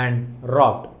and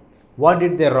robbed. What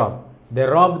did they rob? They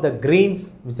robbed the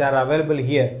grains which are available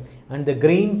here, and the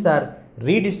grains are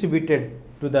redistributed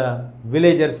to the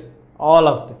villagers, all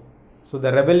of them. So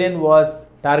the rebellion was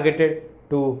targeted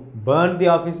to burn the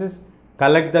offices,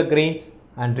 collect the grains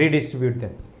and redistribute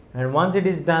them. And once it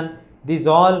is done, this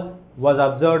all was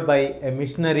observed by a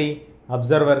missionary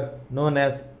observer known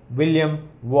as William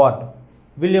Ward.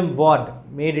 William Ward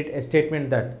made it a statement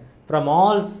that from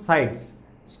all sides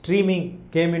streaming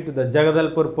came into the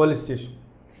Jagadalpur police station.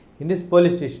 In this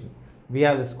police station, we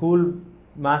have the school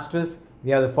masters,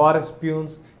 we have the forest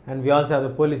peons, and we also have the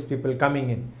police people coming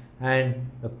in. And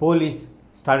the police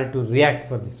started to react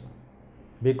for this one,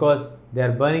 because they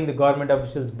are burning the government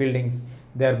officials' buildings,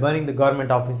 they are burning the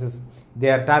government offices, they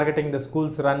are targeting the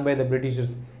schools run by the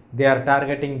Britishers, they are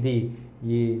targeting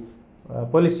the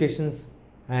police stations,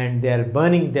 and they are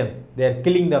burning them, they are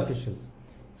killing the officials.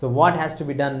 So what has to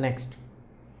be done next?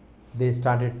 They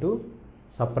started to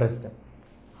suppress them.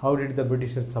 How did the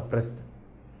Britishers suppress them?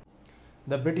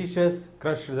 The Britishers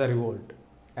crushed the revolt,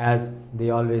 as they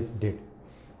always did.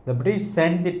 The British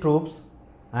sent the troops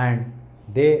and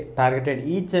they targeted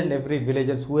each and every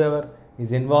villagers, whoever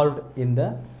is involved in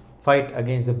the fight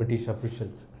against the British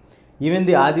officials. Even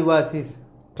the Adivasis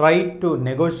tried to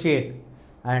negotiate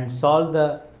and solve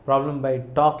the problem by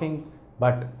talking,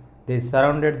 but they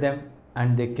surrounded them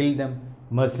and they killed them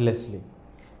mercilessly.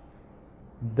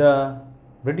 The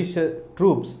British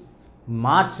troops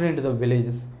marched into the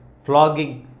villages,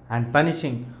 flogging and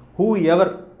punishing whoever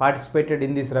participated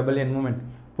in this rebellion movement,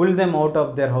 pulled them out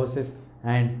of their houses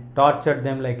and tortured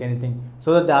them like anything,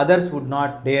 so that the others would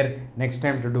not dare next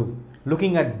time to do.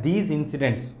 Looking at these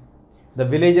incidents, the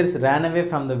villagers ran away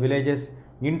from the villages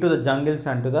into the jungles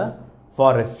and to the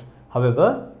forest.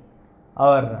 However,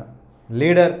 our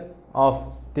leader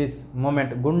of this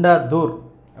movement, Gunda Dur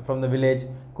from the village,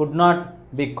 could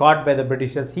not be caught by the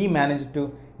Britishers. He managed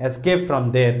to escape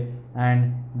from there,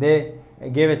 and they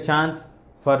gave a chance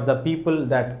for the people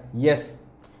that yes,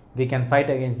 we can fight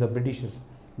against the Britishers.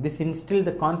 This instilled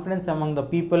the confidence among the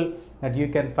people that you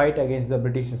can fight against the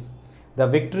Britishers. The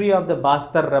victory of the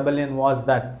Bastar rebellion was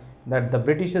that the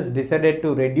Britishers decided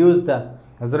to reduce the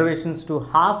reservations to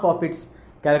half of its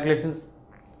calculations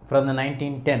from the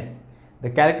 1910. The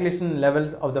calculation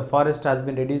levels of the forest has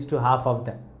been reduced to half of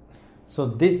them. So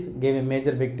this gave a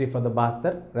major victory for the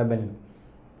Bastar rebellion.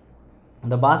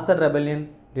 The Bastar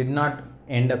rebellion did not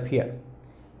end up here.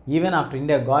 Even after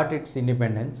India got its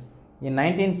independence, in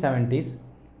 1970s,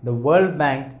 the World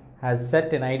Bank has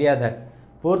set an idea that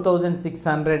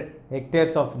 4,600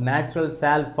 hectares of natural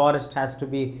sal forest has to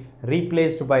be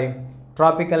replaced by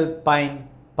tropical pine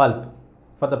pulp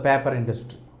for the paper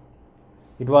industry.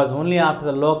 It was only after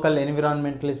the local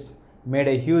environmentalists made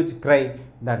a huge cry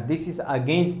that this is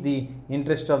against the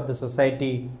interest of the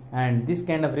society and this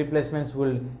kind of replacements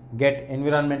will get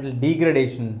environmental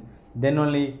degradation, then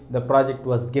only the project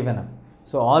was given up.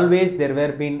 So always there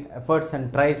were been efforts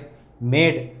and tries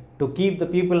made to keep the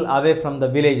people away from the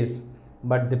villages,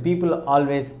 but the people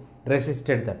always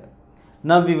resisted that.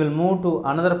 Now we will move to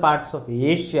another parts of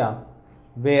Asia,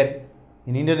 where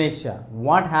in Indonesia,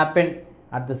 what happened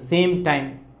at the same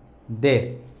time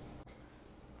there?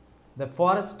 The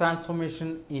forest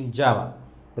transformation in Java.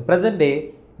 The present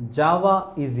day,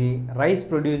 Java is the rice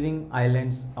producing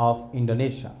islands of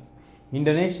Indonesia.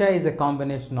 Indonesia is a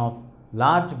combination of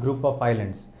large group of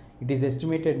islands. It is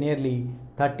estimated nearly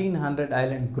 1300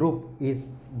 island group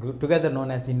is together known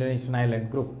as Indonesian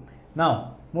island group.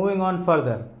 Now moving on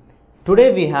further,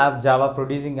 today we have Java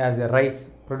producing as a rice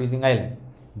producing island,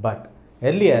 but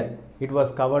earlier it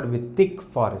was covered with thick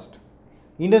forest.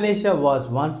 Indonesia was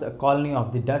once a colony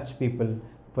of the Dutch people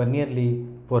for nearly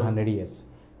 400 years.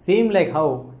 Same like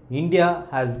how India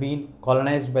has been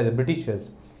colonized by the Britishers,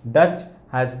 Dutch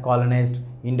has colonized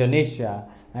Indonesia,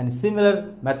 and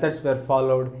similar methods were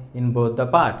followed in both the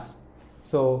parts.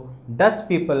 So Dutch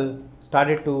people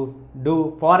started to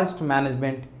do forest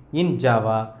management in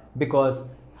Java, because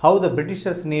how the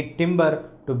Britishers need timber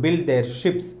to build their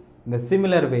ships, in the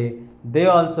similar way they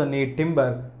also need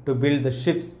timber to build the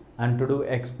ships and to do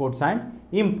exports and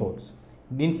imports.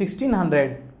 In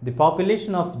 1600, the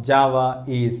population of Java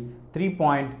is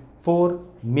 3.4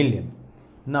 million.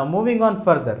 Now moving on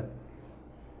further,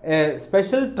 a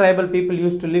special tribal people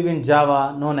used to live in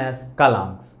Java known as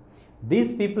Kalangs.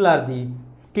 These people are the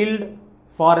skilled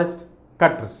forest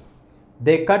cutters.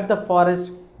 They cut the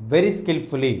forest very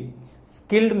skillfully.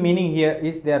 Skilled meaning here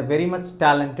is they are very much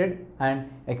talented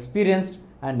and experienced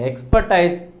and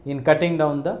expertise in cutting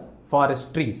down the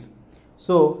forest trees.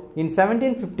 So in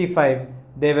 1755,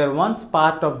 they were once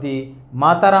part of the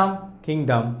Mataram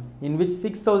kingdom, in which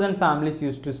 6,000 families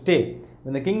used to stay.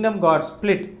 When the kingdom got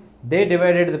split, they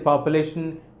divided the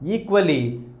population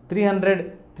equally,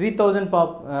 3,000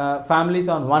 families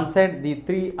on one side,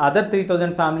 the other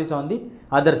 3,000 families on the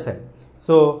other side.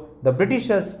 So the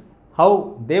Britishers,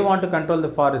 how they want to control the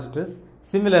forests,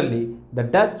 similarly the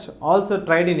Dutch also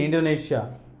tried in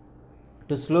Indonesia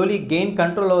to slowly gain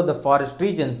control over the forest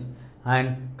regions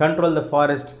and control the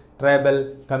forest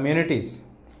tribal communities.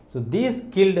 So these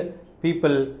skilled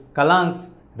people, Kalangs,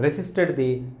 resisted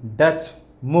the Dutch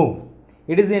move.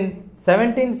 It is in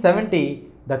 1770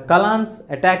 the Kalangs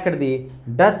attacked the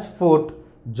Dutch fort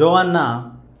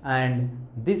Joanna, and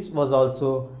this was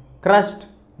also crushed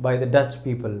by the Dutch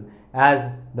people, as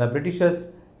the Britishers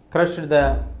crushed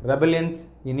the rebellions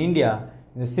in India.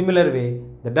 In a similar way,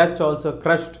 the Dutch also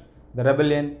crushed the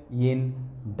rebellion in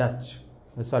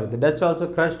the Dutch also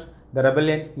crushed the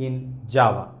rebellion in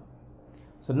Java.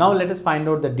 So now let us find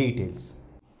out the details.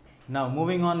 Now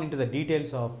moving on into the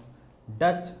details of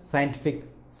Dutch scientific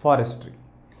forestry.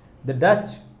 The Dutch,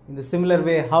 in the similar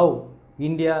way how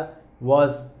India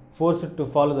was forced to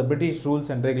follow the British rules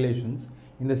and regulations,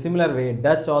 in the similar way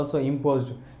Dutch also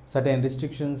imposed certain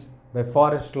restrictions by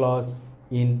forest laws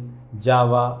in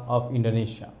Java of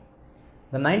Indonesia.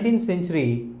 The 19th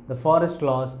century, the forest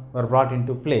laws were brought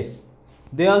into place.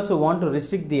 They also want to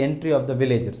restrict the entry of the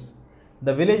villagers.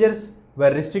 The villagers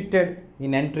were restricted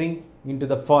in entering into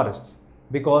the forests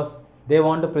because they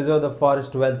want to preserve the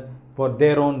forest wealth for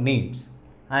their own needs.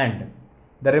 And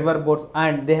the river boats,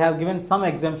 and they have given some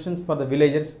exemptions for the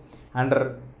villagers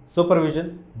under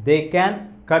supervision. They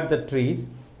can cut the trees,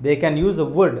 they can use the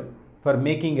wood for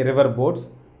making river boats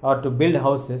or to build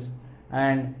houses,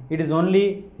 and it is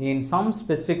only in some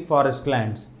specific forest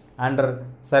lands under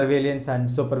surveillance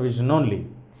and supervision only.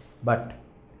 But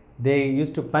they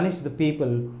used to punish the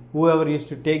people whoever used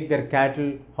to take their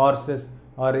cattle, horses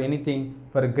or anything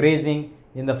for grazing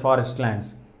in the forest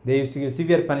lands. They used to give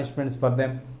severe punishments for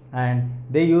them, and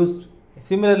they used,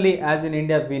 similarly as in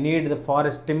India we need the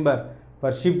forest timber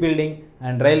for shipbuilding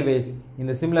and railways, in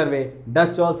the similar way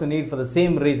Dutch also need for the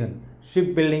same reason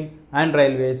shipbuilding and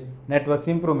railways networks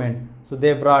improvement. So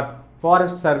they brought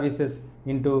forest services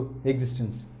into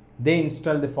existence. They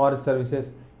installed the forest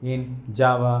services in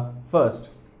Java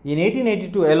first. In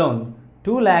 1882 alone,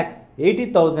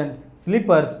 280,000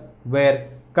 slippers were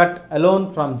cut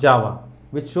alone from Java,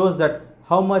 which shows that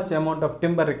how much amount of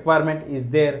timber requirement is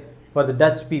there for the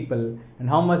Dutch people and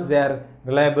how much they are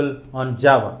reliable on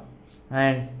Java.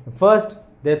 And first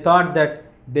they thought that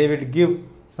they would give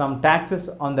some taxes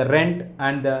on the rent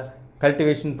and the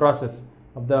cultivation process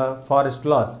of the forest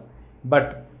laws,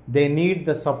 but they need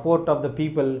the support of the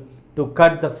people to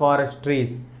cut the forest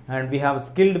trees, and we have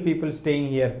skilled people staying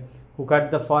here who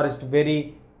cut the forest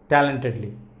very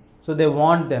talentedly. So they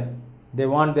want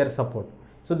their support.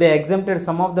 So they exempted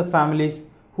some of the families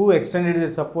who extended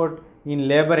their support in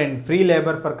labor and free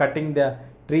labor for cutting the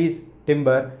trees,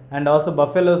 timber, and also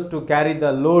buffaloes to carry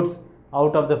the loads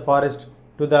out of the forest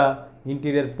to the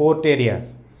interior port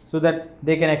areas so that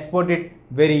they can export it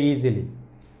very easily.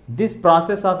 This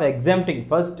process of exempting,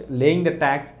 first laying the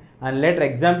tax and later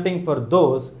exempting for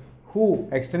those who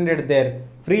extended their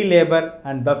free labor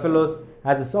and buffaloes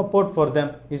as a support for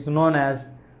them, is known as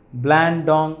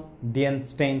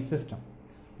Blandong-Dienstein system.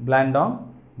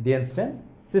 Blandong-Dienstein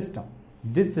system.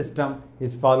 This system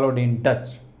is followed in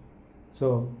Dutch.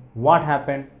 So what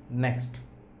happened next?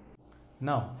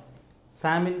 Now,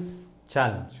 Salmon's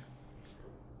challenge.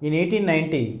 In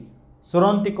 1890,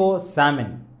 Surontiko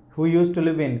Salmon, who used to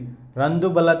live in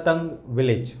Randubalatang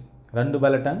village,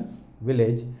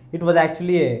 it was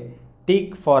actually a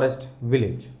teak forest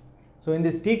village. So in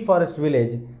this teak forest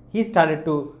village, he started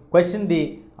to question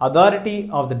the authority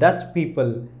of the Dutch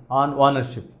people on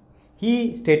ownership.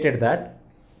 He stated that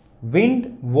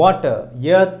wind, water,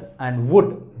 earth and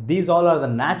wood, these all are the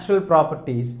natural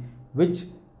properties which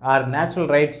are natural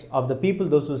rights of the people,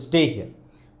 those who stay here.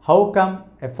 How come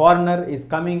a foreigner is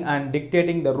coming and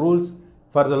dictating the rules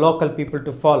for the local people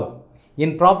to follow?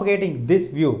 In propagating this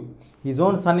view, his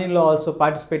own son-in-law also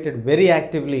participated very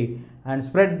actively and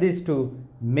spread this to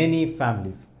many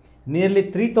families. Nearly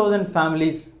 3,000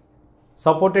 families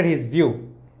supported his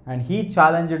view, and he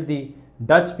challenged the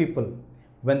Dutch people.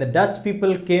 When the Dutch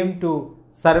people came to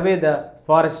survey the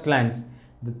forest lands,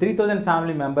 the 3,000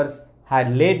 family members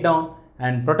had laid down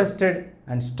and protested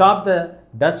and stopped the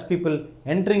Dutch people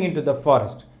entering into the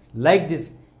forest. Like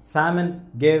this, Salmon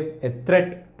gave a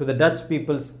threat to the Dutch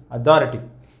people's authority.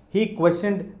 He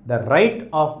questioned the right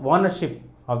of ownership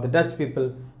of the Dutch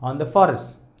people on the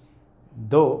forests.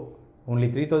 Though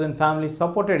only 3,000 families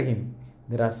supported him,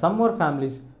 there are some more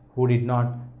families who did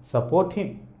not support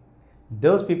him.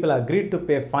 Those people agreed to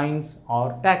pay fines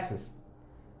or taxes.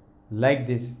 Like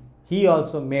this, he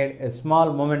also made a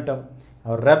small momentum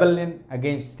of rebellion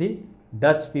against the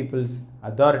Dutch people's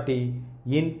authority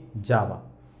in Java.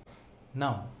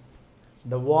 Now,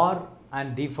 the war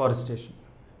and deforestation.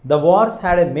 The wars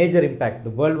had a major impact. The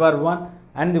World War I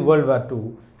and the World War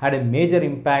II had a major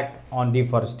impact on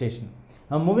deforestation.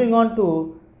 Now, moving on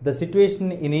to the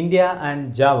situation in India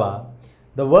and Java,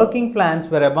 the working plants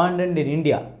were abandoned in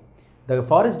India. The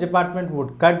forest department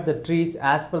would cut the trees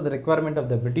as per the requirement of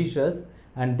the Britishers,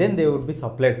 and then they would be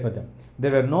supplied for them.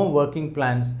 There were no working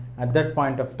plans at that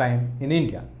point of time in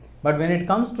India. But when it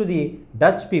comes to the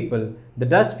Dutch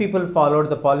people followed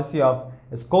the policy of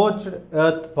a scorched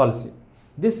earth policy.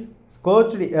 This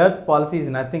scorched earth policy is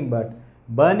nothing but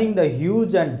burning the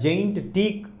huge and giant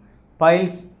teak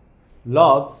piles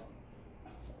logs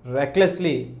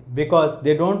recklessly because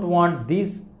they don't want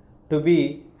these to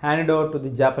be handed over to the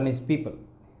Japanese people.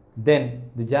 Then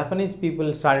the Japanese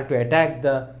people started to attack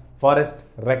the forest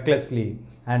recklessly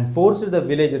and forced the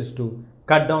villagers to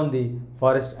cut down the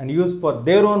forest and use for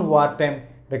their own wartime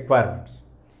requirements.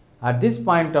 At this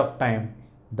point of time,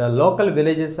 the local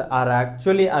villages are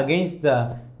actually against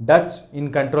the Dutch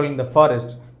in controlling the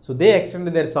forest. So they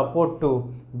extended their support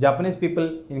to Japanese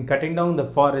people in cutting down the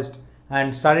forest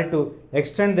and started to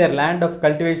extend their land of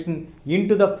cultivation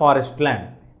into the forest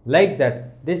land. Like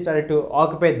that, they started to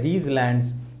occupy these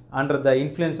lands under the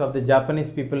influence of the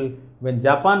Japanese people. When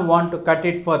Japan wanted to cut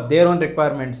it for their own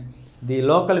requirements, the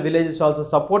local villages also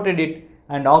supported it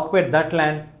and occupied that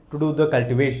land to do the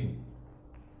cultivation.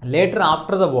 Later,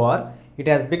 after the war, it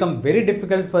has become very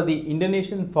difficult for the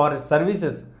Indonesian forest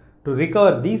services to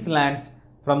recover these lands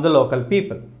from the local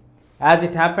people. As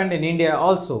it happened in India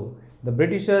also, the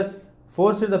Britishers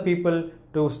forced the people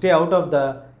to stay out of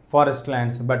the forest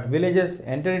lands, but villagers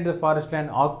entered into the forest land,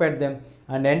 occupied them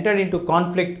and entered into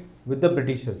conflict with the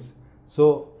Britishers.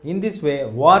 So in this way,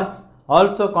 wars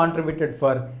also contributed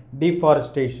for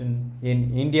deforestation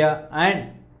in India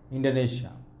and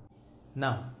Indonesia.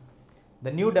 Now,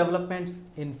 the new developments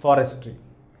in forestry.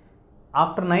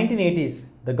 After 1980s,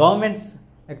 the governments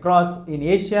across in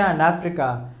Asia and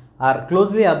Africa are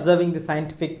closely observing the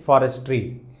scientific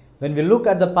forestry. When we look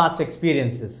at the past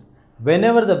experiences,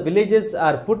 whenever the villages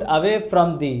are put away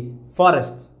from the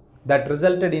forests, that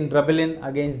resulted in rebellion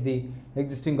against the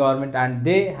existing government and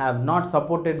they have not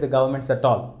supported the governments at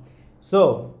all.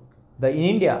 So, in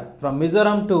India, from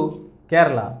Mizoram to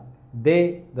Kerala,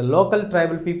 the local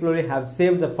tribal people have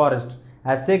saved the forest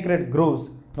as sacred groves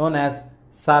known as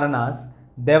Saranas,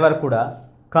 Devarkuda,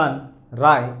 Kan,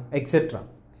 Rai, etc.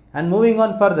 And moving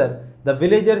on further, the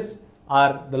villagers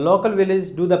or the local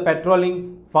villages do the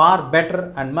patrolling far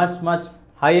better and much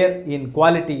higher in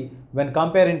quality when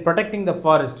comparing protecting the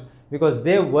forest, because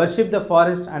they worship the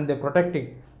forest and they protect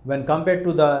it when compared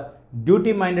to the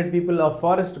duty minded people of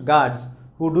forest guards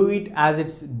who do it as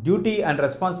its duty and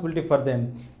responsibility for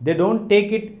them. They don't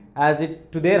take it as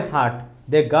it to their heart,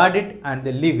 they guard it and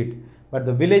they leave it. But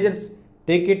the villagers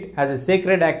take it as a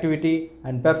sacred activity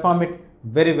and perform it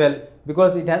very well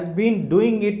because it has been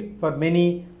doing it for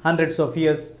many hundreds of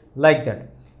years like that.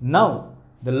 Now,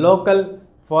 the local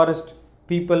forest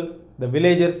people, the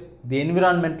villagers, the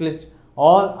environmentalists,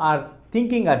 all are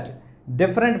thinking at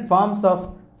different forms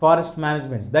of forest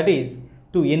management. That is,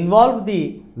 to involve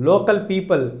the local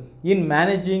people in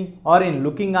managing or in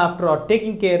looking after or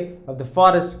taking care of the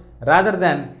forest rather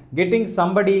than getting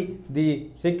somebody, the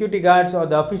security guards or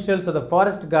the officials or the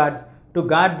forest guards to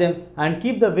guard them and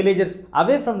keep the villagers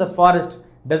away from the forest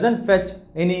doesn't fetch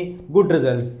any good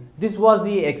results. This was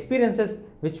the experiences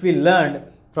which we learned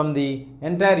from the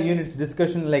entire unit's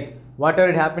discussion, like whatever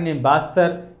it happened in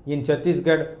Bastar, in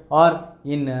Chhattisgarh, or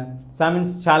in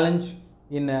Samin's challenge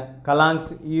in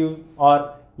Kalang's Eve,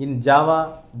 or in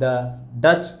Java, the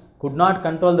Dutch could not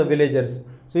control the villagers.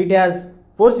 So it has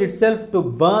forced itself to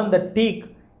burn the teak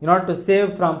in order to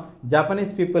save from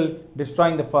Japanese people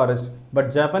destroying the forest.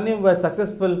 But Japanese were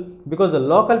successful because the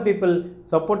local people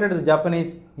supported the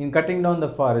Japanese in cutting down the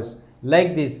forest.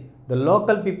 Like this, the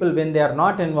local people, when they are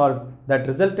not involved, that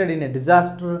resulted in a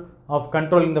disaster of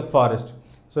controlling the forest.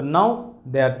 So now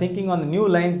they are thinking on the new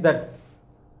lines that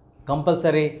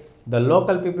compulsory the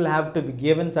local people have to be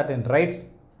given certain rights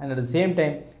and at the same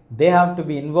time they have to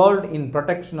be involved in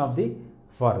protection of the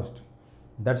forest.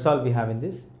 That's all we have in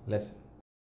this lesson.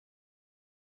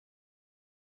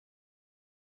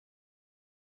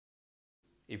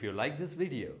 If you like this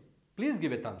video, please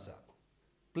give a thumbs up.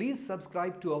 Please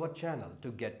subscribe to our channel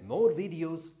to get more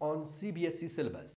videos on CBSE syllabus.